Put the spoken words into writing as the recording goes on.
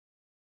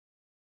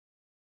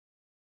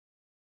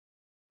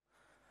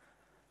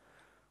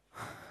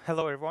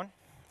Hello, everyone.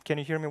 Can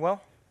you hear me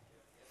well?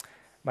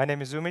 My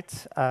name is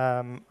Umid.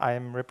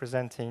 I'm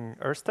representing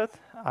Ørsted.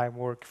 I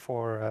work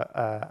for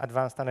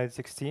advanced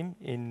analytics team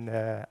in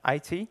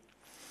IT.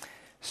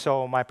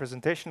 So my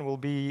presentation will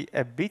be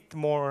a bit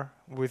more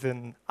with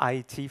an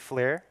IT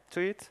flair to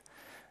it,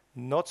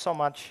 not so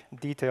much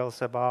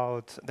details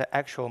about the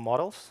actual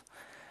models.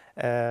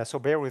 So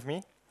bear with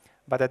me.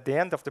 But at the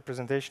end of the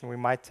presentation, we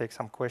might take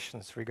some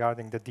questions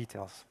regarding the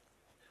details.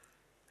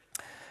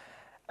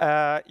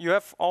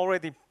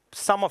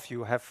 Some of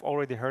you have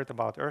already heard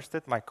about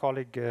Ørsted. My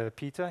colleague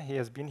Peter, he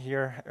has been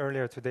here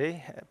earlier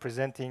today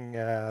presenting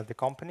the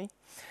company.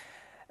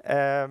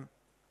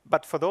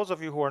 But for those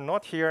of you who are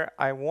not here,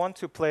 I want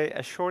to play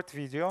a short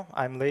video.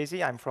 I'm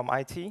lazy, I'm from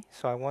IT,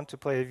 so I want to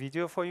play a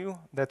video for you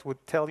that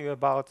would tell you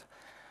about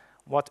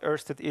what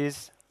Ørsted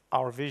is,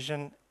 our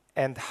vision,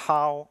 and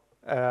how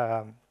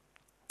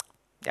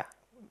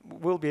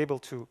we'll be able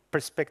to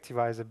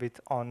perspectivize a bit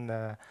on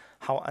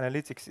how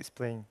analytics is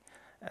playing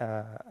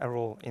a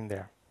role in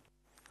there.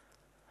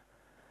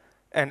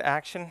 And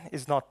action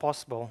is not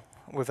possible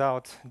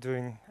without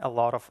doing a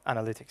lot of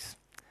analytics.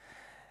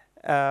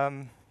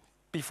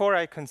 Before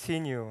I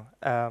continue,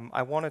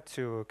 I wanted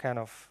to kind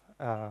of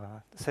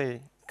say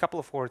a couple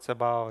of words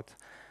about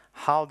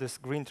how this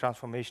green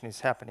transformation is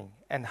happening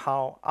and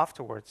how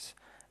afterwards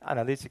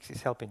analytics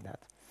is helping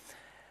that.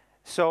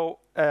 So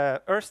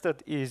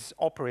Ørsted is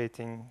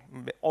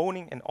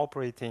owning and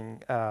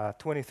operating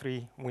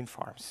 23 wind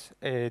farms.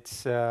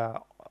 It's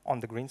on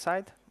the green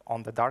side.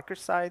 On the darker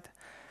side,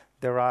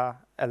 there are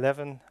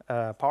 11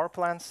 power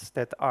plants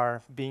that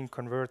are being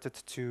converted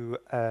to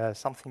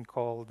something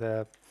called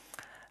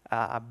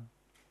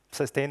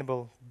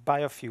sustainable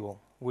biofuel,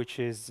 which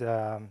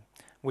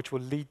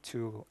will lead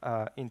to,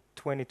 in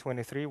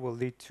 2023, will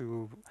lead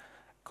to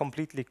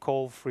completely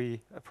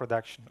coal-free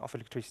production of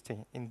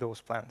electricity in those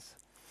plants.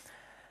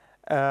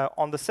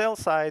 On the sales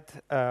side,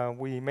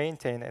 we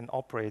maintain and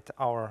operate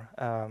our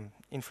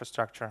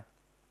infrastructure,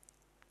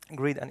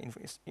 grid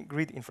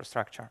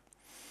infrastructure.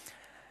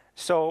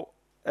 So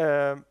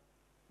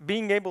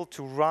being able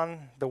to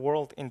run the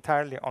world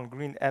entirely on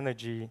green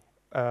energy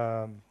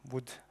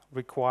would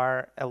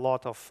require a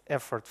lot of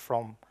effort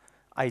from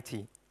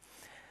IT.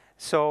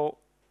 So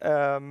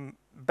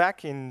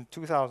back in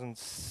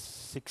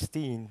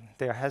 2016,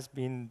 there has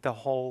been the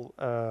whole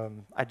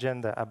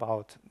agenda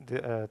about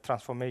the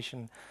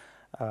transformation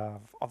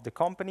of the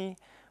company,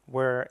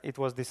 where it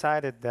was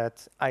decided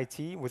that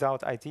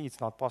without IT, it's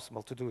not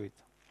possible to do it.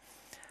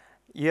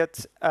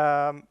 Yet,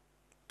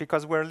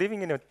 because we're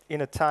living in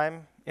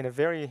a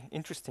very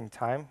interesting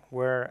time,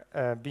 where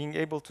being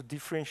able to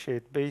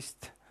differentiate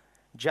based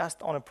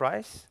just on a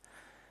price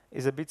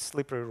is a bit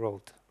slippery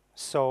road.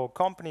 So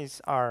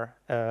companies are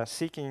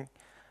seeking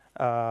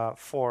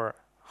for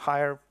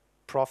higher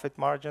profit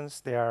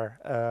margins. They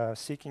are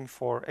seeking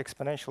for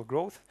exponential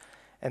growth,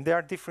 and they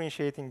are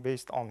differentiating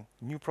based on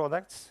new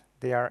products.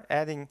 They are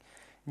adding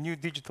new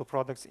digital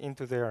products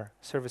into their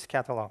service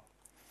catalog.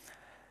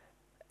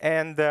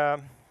 And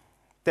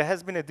there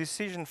has been a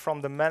decision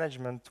from the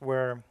management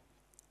where,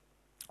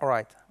 all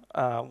right,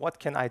 what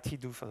can IT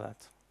do for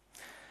that?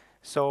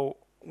 So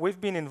we've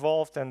been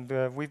involved and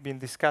we've been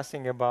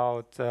discussing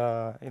about,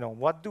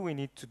 what do we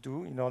need to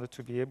do in order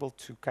to be able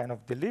to kind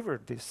of deliver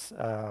this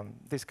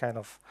kind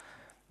of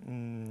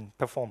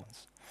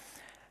performance.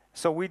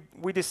 So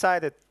we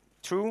decided,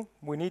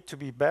 we need to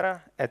be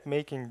better at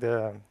making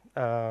the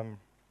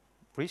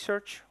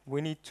research.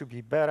 We need to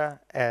be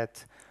better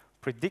at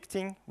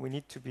predicting. We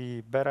need to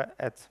be better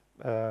at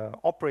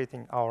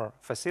operating our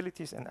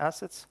facilities and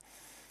assets.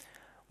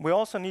 We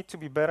also need to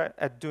be better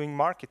at doing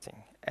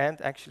marketing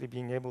and actually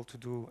being able to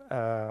do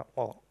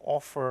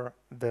offer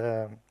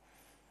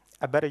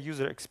a better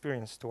user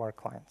experience to our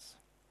clients.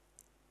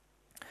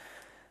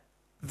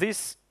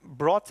 This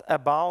brought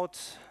about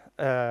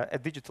a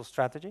digital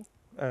strategy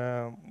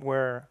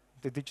where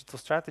the digital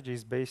strategy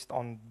is based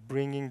on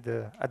bringing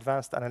the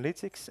advanced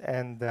analytics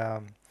and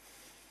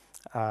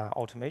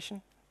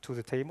automation to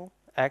the table,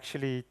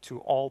 actually to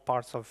all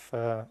parts of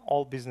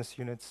all business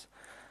units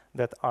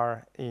that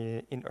are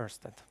in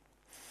Ørsted.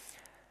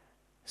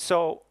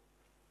 So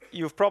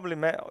you've probably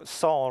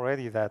saw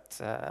already that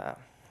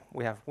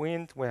we have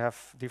wind, we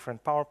have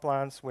different power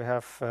plants, we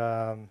have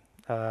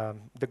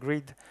the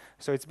grid.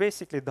 So it's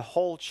basically the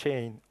whole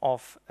chain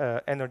of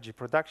energy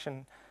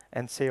production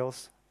and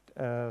sales.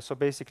 So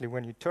basically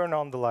when you turn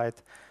on the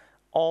light,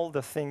 all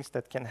the things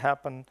that can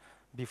happen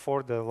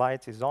before the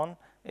light is on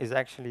is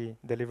actually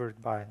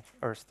delivered by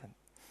Ørsted.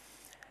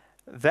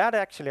 That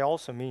actually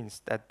also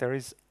means that there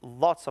is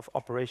lots of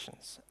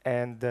operations,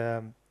 and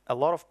a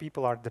lot of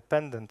people are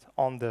dependent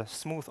on the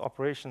smooth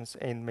operations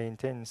and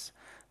maintenance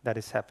that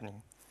is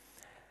happening.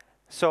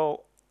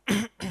 So,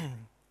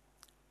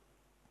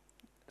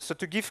 so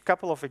to give a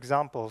couple of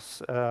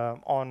examples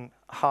on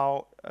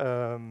how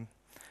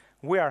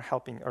we are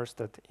helping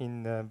Ørsted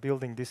in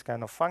building this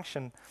kind of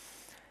function,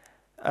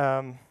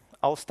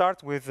 I'll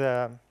start with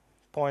the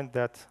point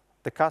that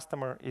the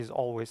customer is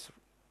always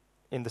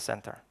in the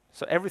center.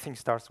 So everything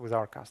starts with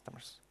our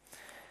customers.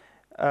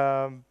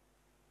 um,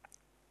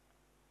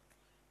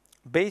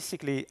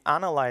 basically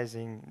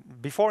analyzing,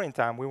 before in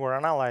time, we were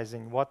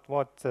analyzing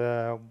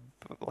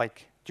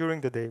like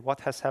during the day, what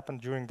has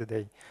happened during the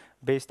day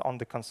based on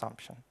the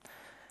consumption.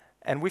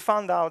 And we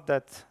found out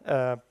that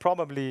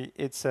probably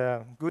it's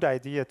a good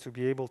idea to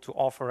be able to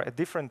offer a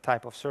different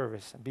type of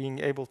service, being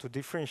able to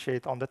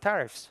differentiate on the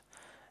tariffs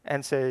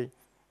and say,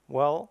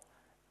 well,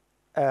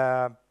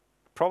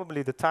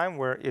 probably the time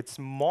where it's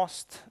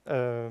most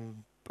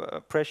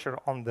pressure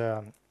on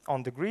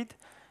the grid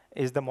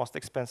is the most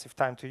expensive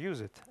time to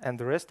use it, and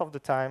the rest of the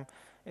time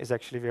is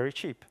actually very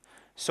cheap.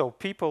 So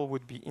people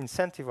would be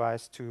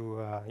incentivized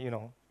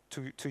to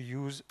to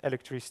use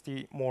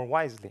electricity more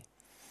wisely.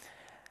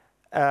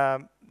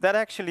 That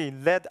actually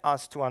led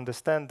us to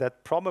understand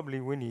that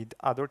probably we need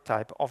other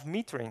type of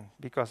metering,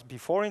 because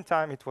before in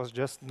time it was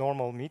just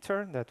normal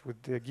meter that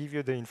would give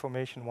you the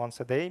information once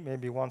a day,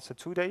 maybe once a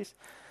 2 days.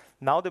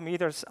 Now the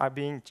meters are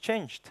being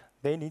changed.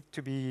 They need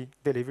to be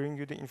delivering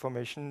you the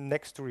information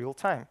next to real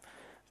time.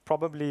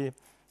 Probably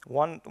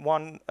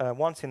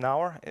once an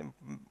hour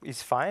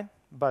is fine,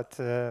 but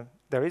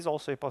there is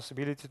also a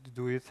possibility to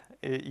do it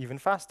even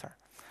faster.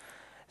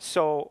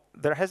 So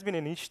there has been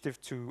an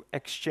initiative to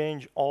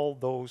exchange all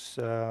those,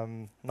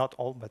 not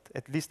all, but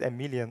at least 1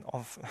 million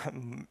of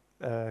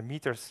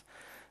meters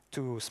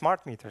to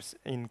smart meters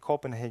in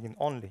Copenhagen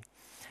only.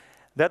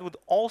 That would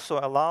also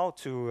allow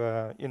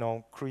to,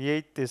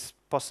 create this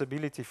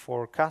possibility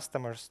for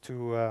customers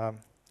to,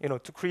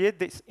 to create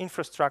this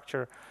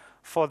infrastructure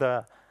for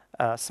the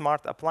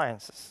smart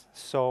appliances.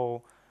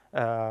 So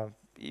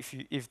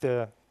if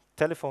the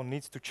telephone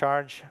needs to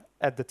charge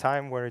at the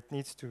time where it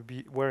needs to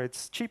be, where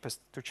it's cheapest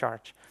to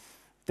charge,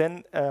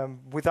 then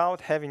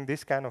without having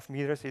this kind of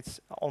meters, it's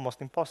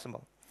almost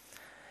impossible.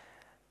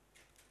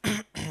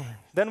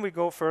 Then we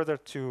go further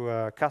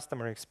to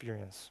customer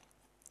experience.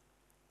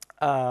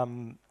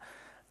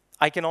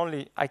 I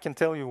can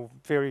tell you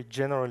very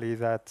generally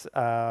that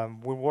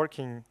we're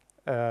working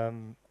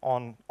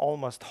on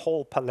almost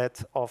whole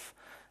palette of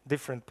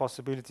different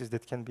possibilities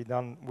that can be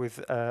done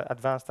with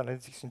advanced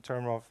analytics in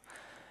terms of,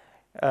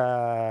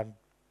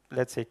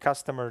 let's say,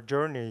 customer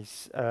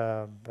journeys,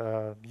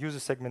 user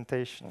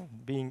segmentation,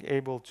 being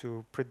able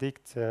to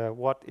predict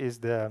what is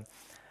the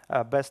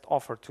best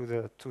offer to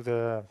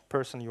the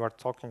person you are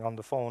talking on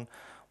the phone,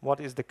 what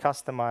is the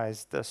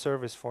customized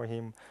service for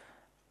him,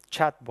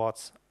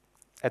 chatbots,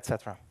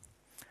 etc.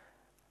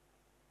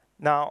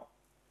 Now,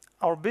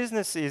 our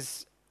business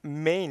is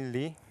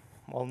mainly,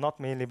 well, not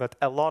mainly, but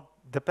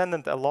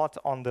dependent a lot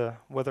on the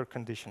weather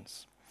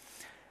conditions.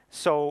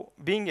 So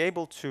being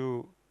able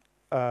to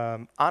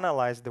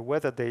analyze the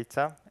weather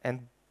data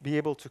and be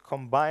able to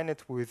combine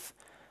it with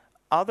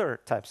other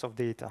types of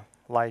data,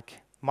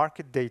 like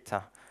market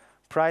data,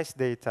 price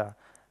data,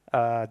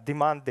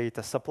 demand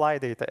data, supply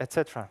data,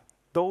 etc.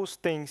 Those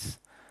things,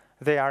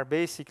 they are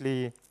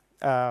basically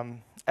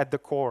at the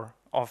core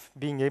of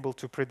being able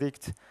to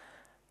predict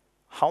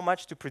how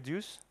much to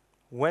produce,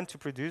 when to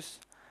produce,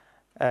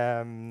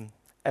 and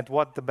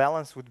what the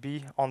balance would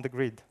be on the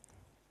grid.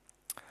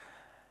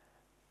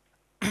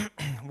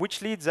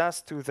 Which leads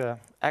us to the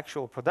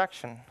actual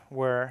production,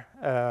 where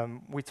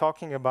we're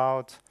talking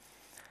about,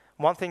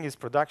 one thing is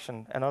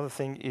production, another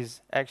thing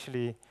is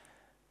actually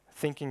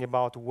thinking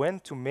about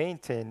when to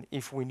maintain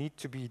if we need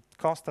to be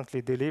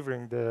constantly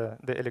delivering the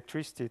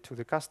electricity to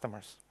the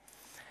customers.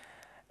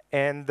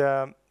 And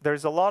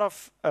there's a lot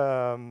of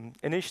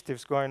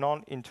initiatives going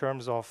on in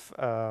terms of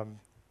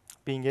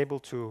being able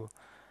to,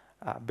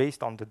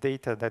 based on the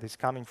data that is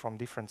coming from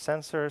different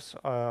sensors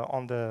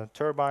on the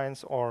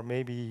turbines, or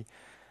maybe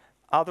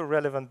other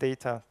relevant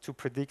data, to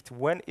predict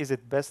when is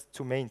it best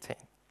to maintain.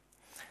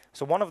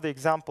 So one of the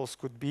examples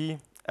could be,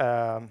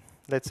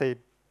 let's say,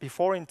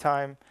 before in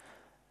time,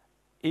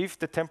 if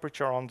the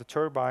temperature on the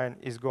turbine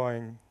is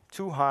going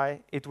too high,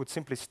 it would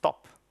simply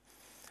stop.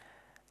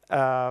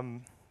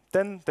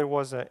 Then there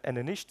was an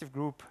initiative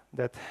group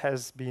that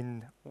has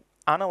been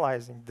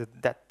analyzing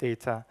that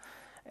data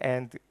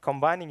and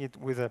combining it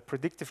with a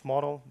predictive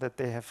model that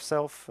they have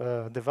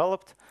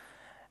self-developed.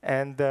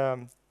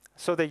 And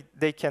so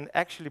they can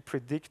actually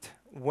predict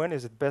when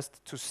is it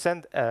best to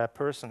send a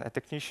person, a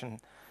technician,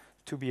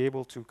 to be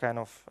able to kind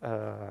of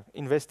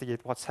investigate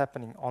what's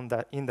happening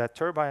in that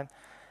turbine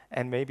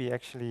and maybe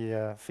actually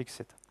fix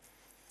it.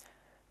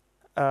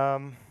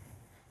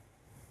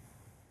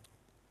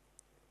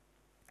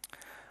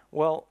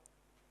 Well,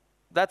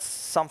 that's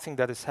something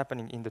that is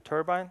happening in the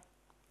turbine.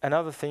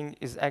 Another thing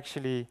is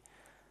actually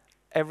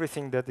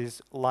everything that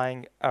is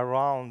lying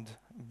around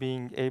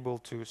being able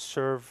to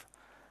serve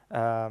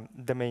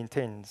the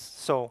maintenance.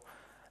 So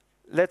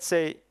let's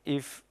say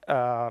if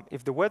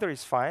the weather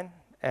is fine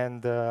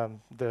and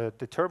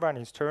the turbine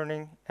is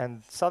turning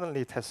and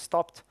suddenly it has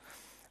stopped,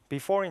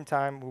 before in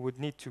time we would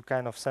need to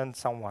kind of send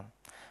someone.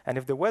 And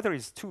if the weather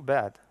is too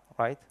bad,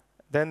 right,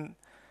 then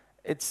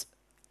it's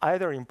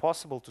either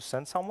impossible to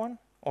send someone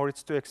or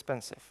it's too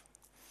expensive.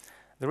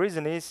 The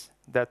reason is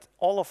that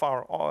all of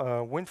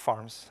our wind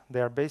farms, they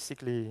are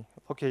basically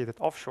located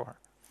offshore.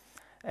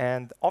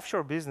 And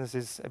offshore business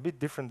is a bit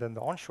different than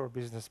the onshore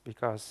business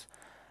because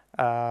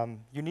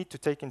you need to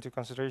take into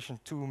consideration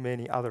too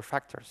many other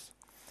factors.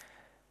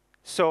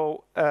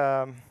 So,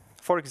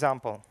 for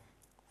example,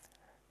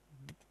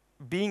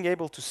 being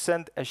able to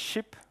send a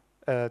ship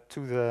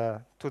to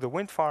the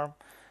wind farm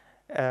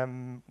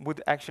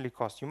would actually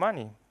cost you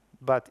money.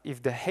 But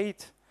if the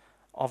height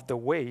of the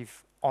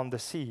wave on the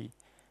sea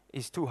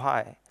is too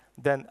high,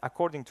 then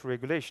according to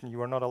regulation,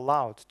 you are not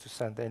allowed to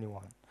send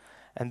anyone.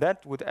 And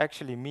that would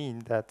actually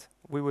mean that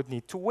we would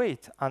need to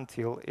wait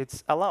until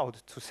it's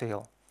allowed to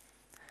sail.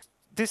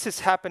 This is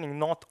happening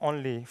not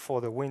only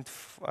for the wind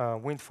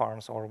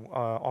farms or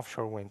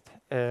offshore wind.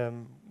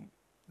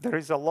 There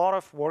is a lot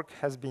of work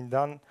has been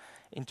done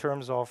in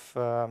terms of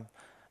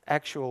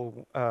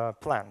actual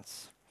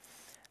plants,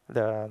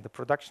 the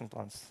production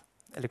plants,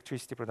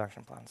 electricity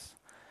production plants.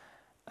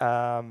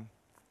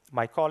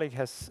 My colleague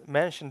has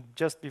mentioned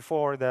just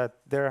before that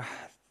there,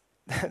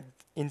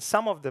 in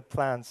some of the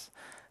plants,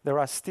 there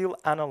are still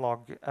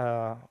analog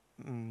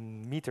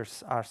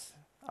meters are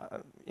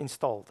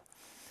installed,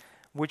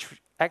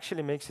 which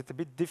actually makes it a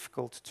bit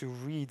difficult to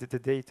read the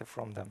data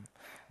from them.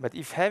 But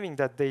if having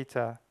that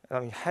data,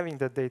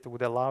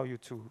 would allow you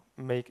to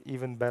make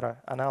even better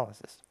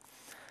analysis.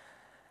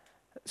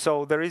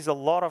 So there is a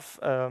lot of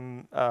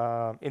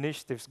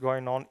initiatives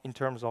going on in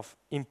terms of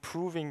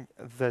improving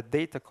the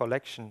data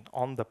collection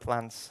on the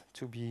plants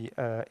to be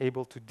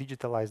able to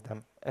digitalize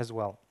them as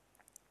well.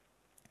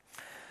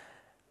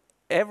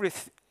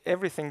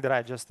 Everything that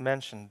I just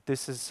mentioned,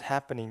 this is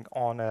happening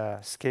on a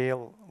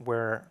scale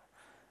where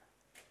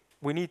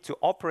we need to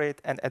operate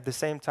and at the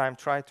same time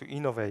try to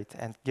innovate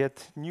and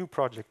get new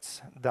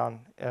projects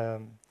done.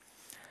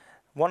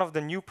 One of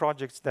the new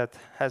projects that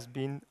has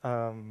been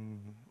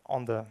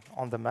on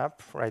the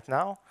map right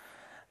now,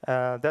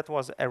 that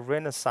was a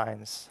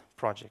Renaissance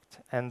project.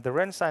 And the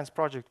Renaissance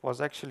project was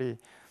actually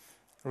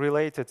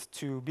related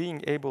to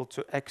being able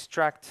to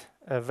extract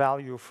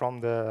value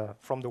from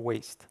the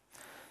waste.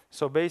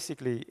 So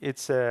basically,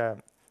 it's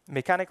a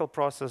mechanical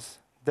process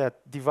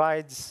that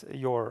divides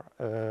your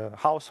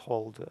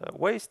household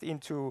waste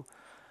into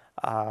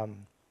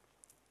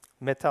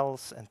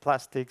metals and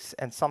plastics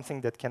and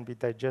something that can be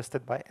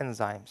digested by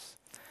enzymes.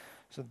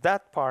 So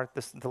that part,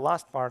 the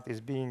last part, is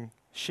being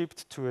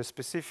shipped to a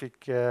specific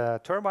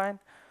turbine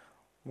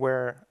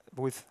where,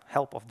 with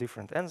help of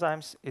different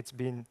enzymes, it's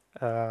been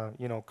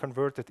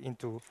converted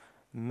into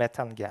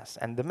methane gas.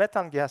 And the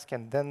methane gas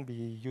can then be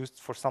used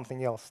for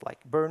something else,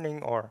 like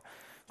burning or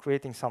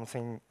creating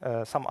something,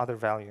 some other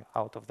value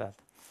out of that.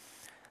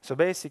 So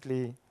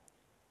basically,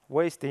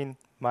 waste in,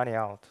 money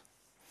out.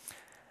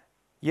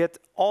 Yet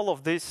all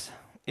of this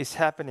is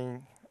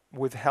happening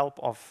with help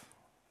of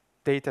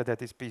data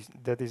that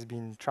is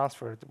being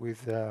transferred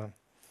with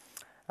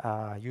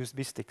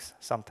USB sticks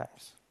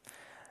sometimes.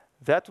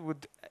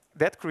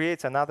 That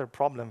creates another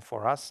problem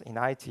for us in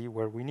IT,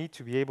 where we need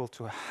to be able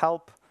to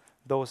help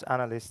those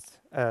analysts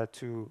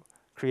to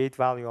create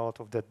value out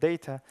of that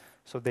data,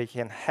 so they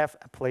can have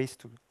a place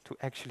to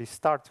actually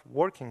start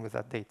working with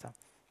that data.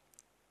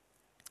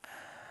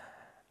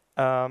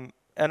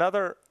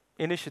 Another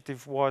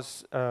initiative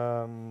was,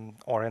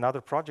 or another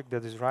project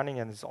that is running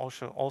and is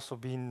also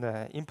been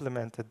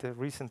implemented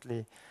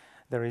recently.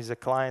 There is a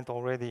client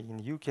already in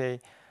the UK.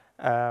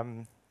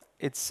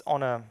 It's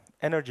on a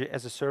energy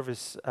as a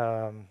service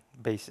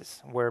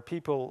basis, where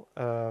people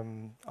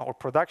or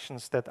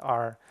productions that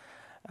are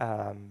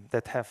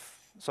that have,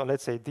 so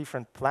let's say,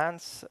 different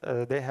plants,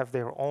 they have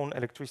their own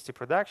electricity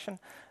production.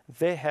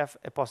 They have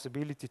a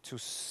possibility to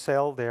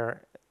sell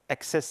their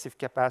excessive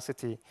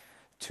capacity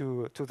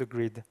to the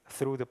grid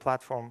through the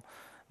platform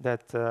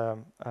that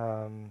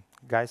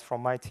guys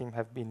from my team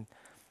have been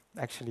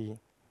actually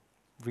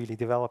really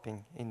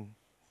developing in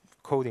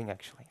coding,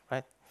 actually,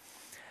 right?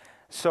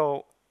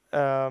 So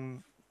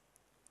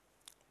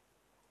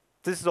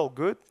this is all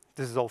good.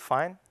 This is all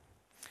fine.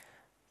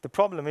 The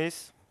problem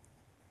is,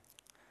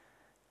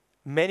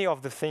 many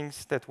of the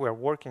things that we're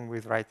working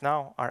with right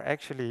now are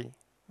actually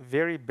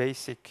very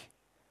basic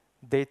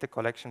data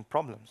collection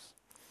problems.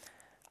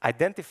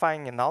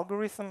 Identifying an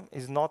algorithm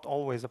is not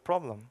always a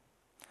problem.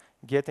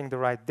 Getting the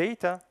right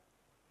data,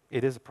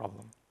 it is a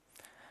problem.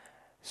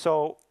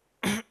 So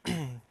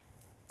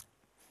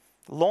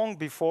long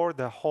before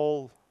the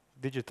whole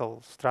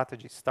digital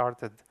strategy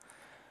started,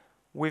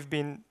 we've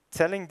been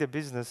telling the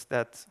business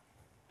that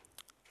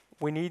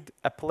we need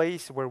a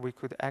place where we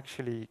could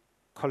actually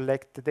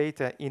collect the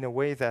data in a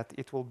way that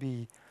it will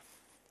be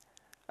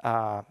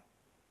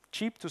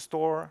cheap to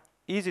store,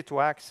 easy to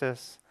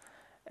access,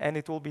 and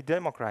it will be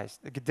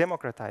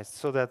democratized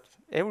so that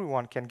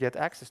everyone can get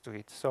access to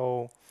it.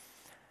 So,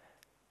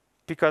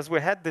 because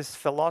we had this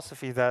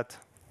philosophy that,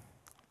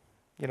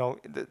 you know,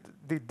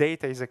 the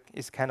data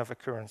is kind of a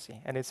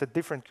currency, and it's a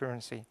different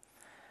currency.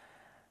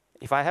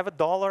 If I have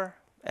 $1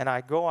 and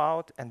I go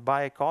out and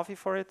buy a coffee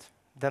for it,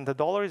 then the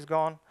dollar is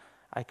gone.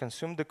 I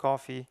consume the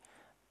coffee.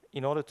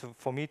 In order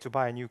for me to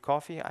buy a new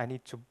coffee, I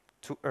need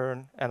to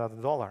earn another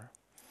 $1.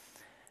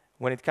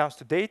 When it comes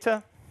to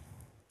data,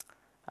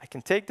 I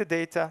can take the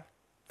data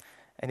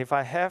And if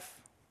I have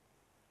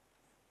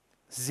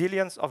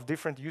zillions of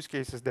different use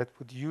cases that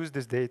would use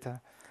this data,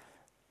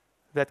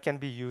 that can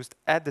be used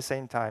at the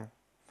same time,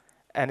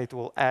 and it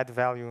will add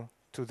value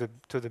to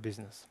the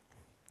business.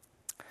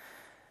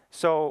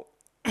 So,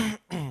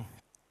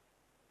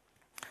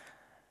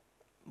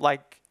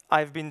 like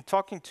I've been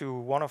talking to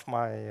one of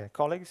my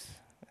colleagues,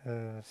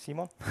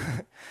 Simon,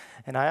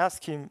 and I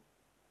asked him,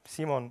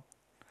 Simon,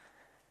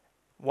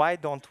 why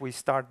don't we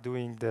start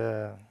doing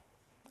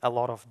a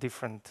lot of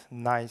different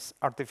nice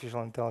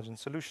artificial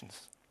intelligence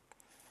solutions?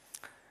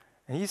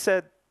 And he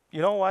said,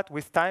 you know what,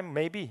 with time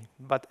maybe,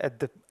 but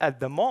at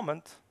the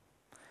moment,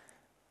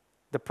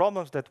 the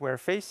problems that we're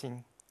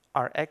facing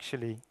are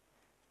actually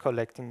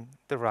collecting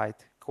the right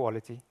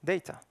quality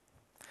data.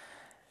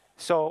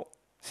 So,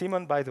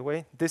 Simon, by the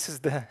way, this is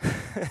the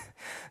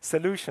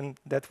solution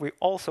that we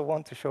also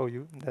want to show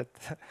you that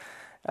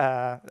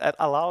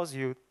allows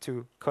you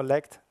to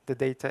collect the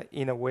data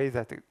in a way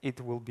that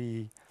it will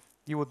be,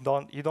 you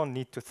don't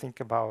need to think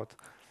about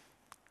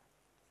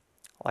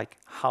like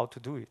how to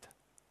do it.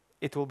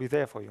 It will be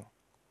there for you.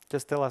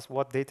 Just tell us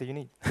what data you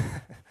need.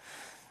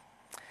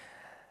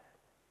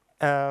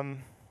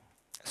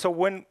 So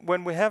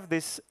when we have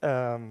this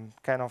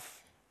kind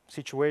of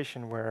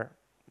situation where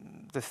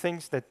the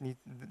things that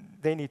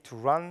they need to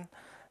run,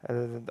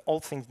 the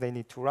old things they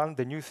need to run,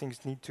 the new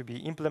things need to be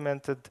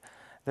implemented,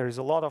 there is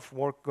a lot of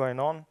work going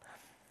on.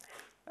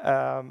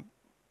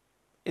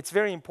 It's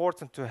very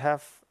important to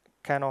have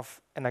kind of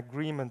an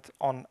agreement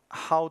on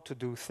how to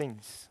do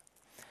things.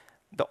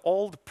 The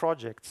old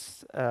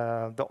projects,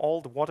 the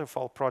old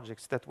waterfall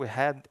projects that we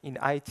had in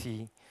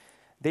IT,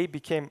 they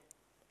became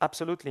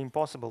absolutely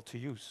impossible to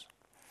use.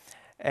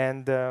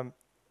 And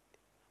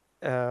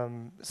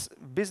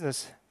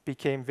business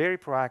became very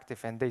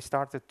proactive, and they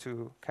started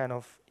to kind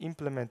of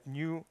implement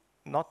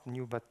not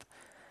new, but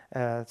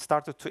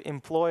started to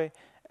employ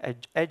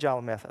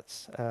agile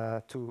methods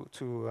to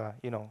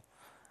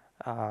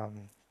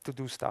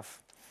do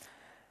stuff.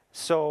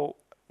 So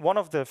one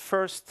of the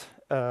first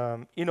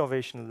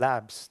innovation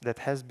labs that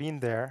has been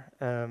there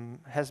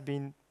has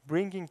been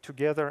bringing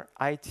together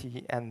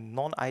IT and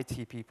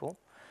non-IT people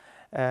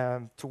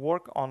to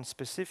work on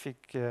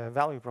specific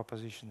value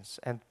propositions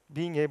and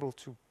being able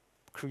to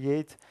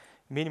create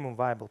minimum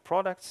viable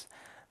products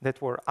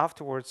that were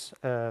afterwards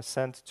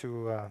sent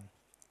to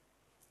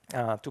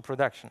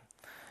production.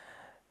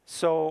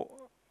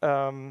 So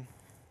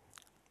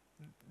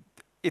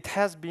it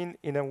has been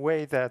in a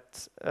way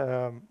that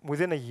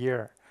within a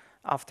year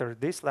after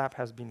this lab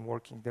has been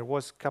working, there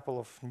was a couple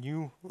of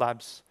new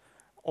labs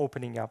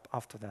opening up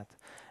after that.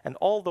 And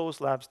all those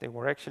labs, they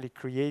were actually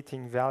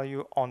creating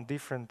value on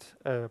different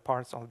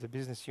parts of the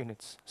business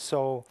units.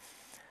 So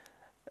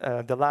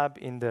the lab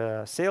in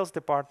the sales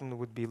department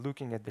would be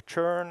looking at the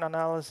churn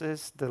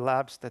analysis. The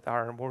labs that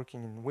are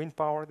working in wind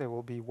power, they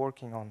will be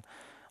working on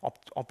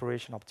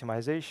operation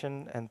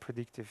optimization and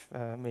predictive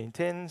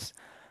maintenance.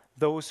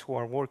 Those who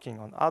are working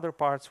on other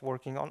parts,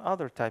 working on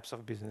other types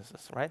of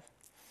businesses, right?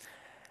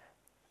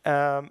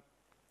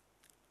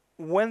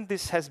 When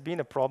this has been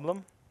a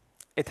problem,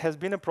 it has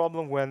been a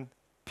problem when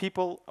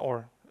people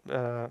or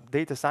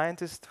data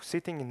scientists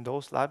sitting in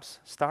those labs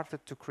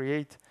started to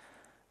create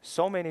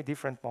so many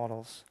different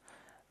models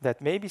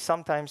that maybe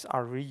sometimes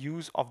are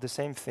reuse of the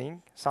same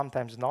thing,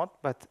 sometimes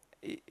not, but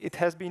it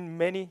has been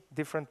many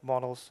different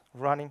models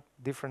running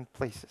different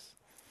places.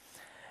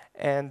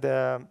 And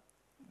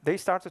they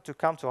started to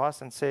come to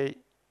us and say,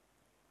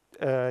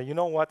 you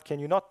know what, can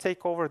you not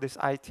take over this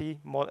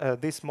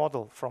this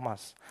model from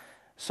us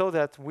so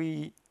that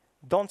we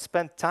don't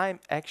spend time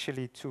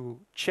actually to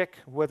check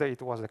whether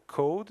it was a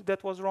code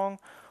that was wrong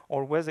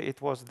or whether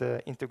it was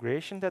the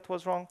integration that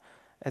was wrong,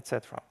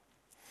 etc.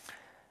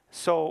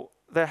 So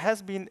there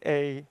has been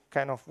a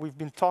kind of, we've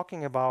been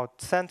talking about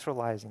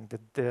centralizing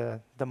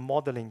the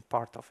modeling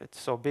part of it.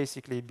 So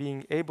basically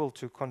being able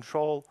to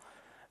control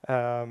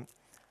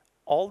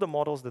all the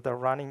models that are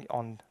running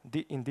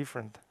in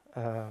different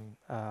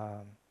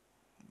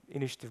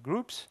initiative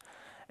groups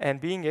and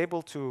being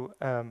able to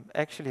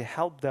actually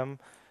help them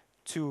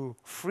to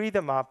free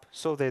them up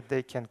so that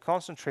they can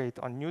concentrate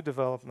on new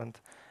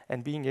development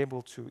and being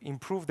able to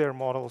improve their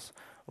models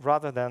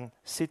rather than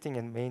sitting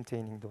and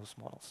maintaining those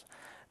models.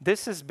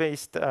 This is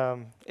based,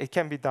 it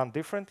can be done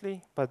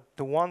differently, but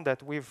the one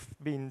that we've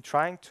been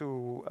trying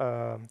to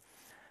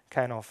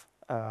kind of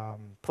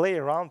play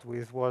around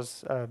with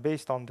was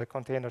based on the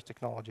container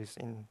technologies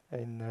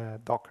in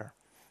Docker.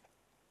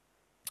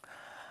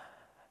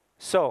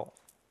 So,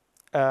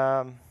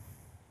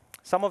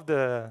 some of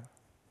the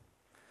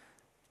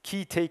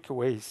key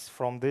takeaways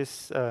from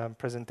this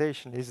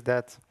presentation is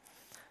that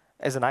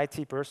as an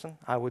IT person,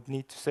 I would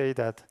need to say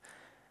that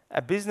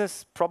a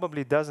business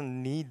probably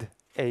doesn't need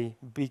a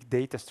big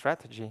data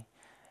strategy.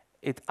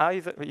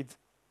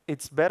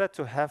 It's better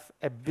to have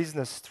a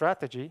business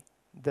strategy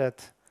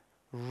that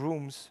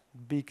rooms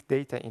big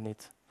data in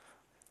it.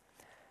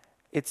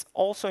 It's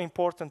also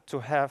important to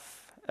have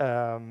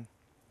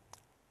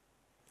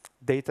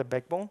data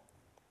backbone.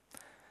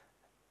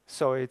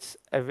 So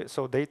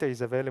data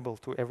is available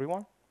to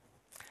everyone.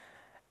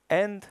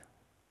 And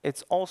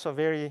it's also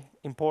very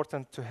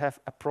important to have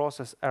a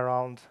process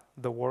around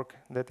the work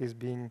that is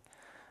being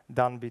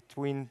done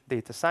between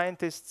data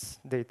scientists,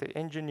 data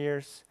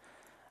engineers,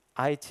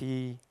 IT,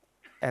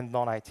 and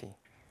non-IT.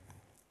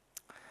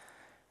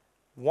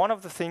 One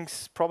of the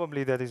things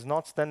probably that is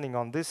not standing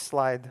on this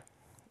slide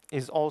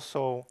is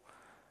also,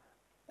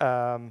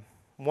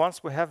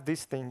 once we have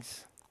these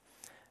things,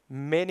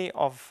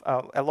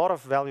 a lot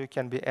of value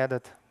can be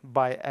added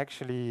by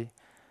actually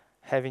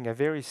having a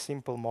very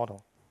simple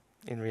model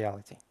in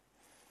reality.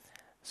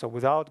 So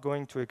without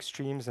going to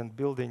extremes and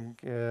building,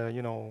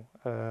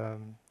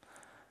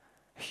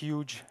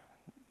 huge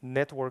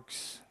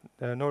networks,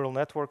 neural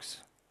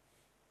networks,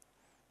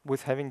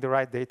 with having the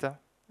right data,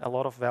 a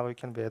lot of value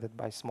can be added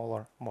by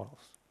smaller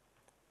models.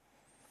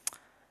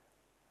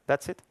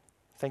 That's it.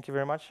 Thank you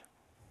very much.